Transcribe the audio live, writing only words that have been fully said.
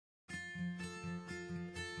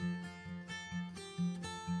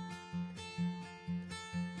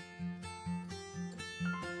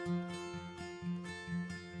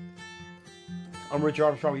I'm Rich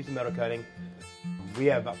Armstrong with Houston Metal Cutting. We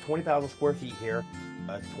have about 20,000 square feet here,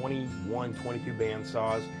 21, 22 band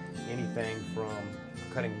saws, anything from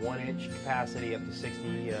cutting 1-inch capacity up to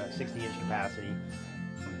 60-inch capacity.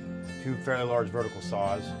 2 fairly large vertical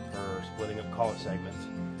saws for splitting up collet segments.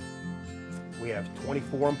 We have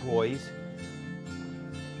 24 employees.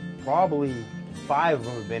 Probably 5 of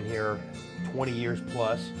them have been here 20 years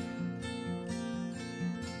plus.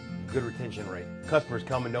 Good retention rate. Customers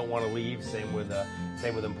come and don't want to leave. Same with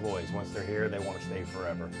employees. Once they're here, they want to stay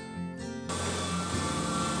forever.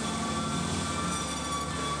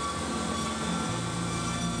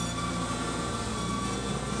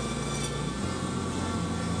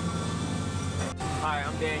 Hi,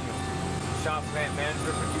 I'm Daniel, shop plant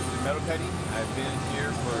manager for Houston Metal Cutting. I've been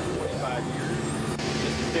here for 25 years.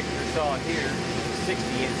 This particular saw here is a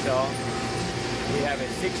 60-inch saw. We have a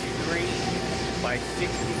 63 by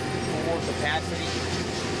 64 capacity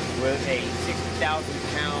with a 60,000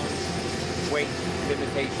 pound weight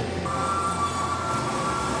limitation.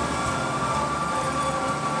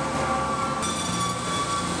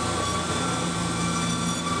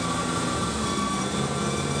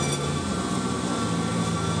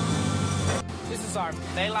 This is our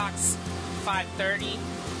Velox 530,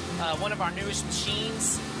 one of our newest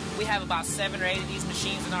machines. We have about 7 or 8 of these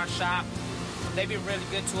machines in our shop. They've been really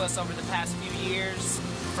good to us over the past few years.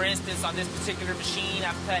 For instance, on this particular machine,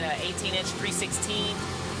 I've cut an 18-inch 316,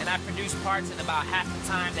 and I produce parts in about half the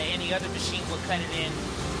time that any other machine would cut it in.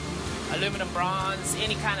 Aluminum, bronze,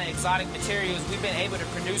 any kind of exotic materials, we've been able to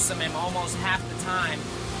produce them in almost half the time,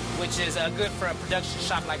 which is good for a production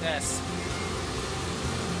shop like us.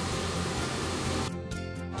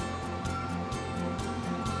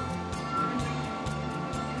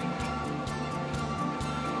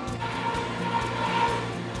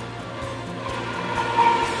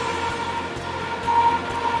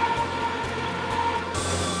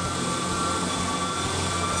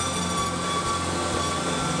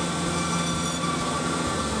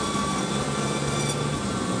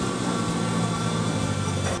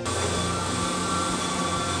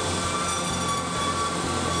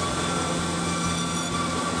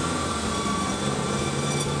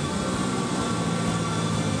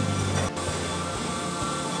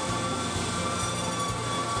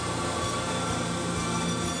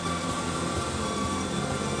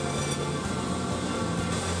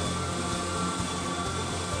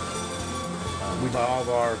 We buy all of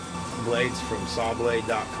our blades from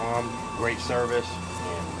Sawblade.com. Great service,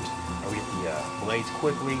 and we get the blades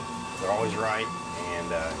quickly. They're always right,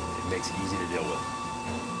 and it makes it easy to deal with.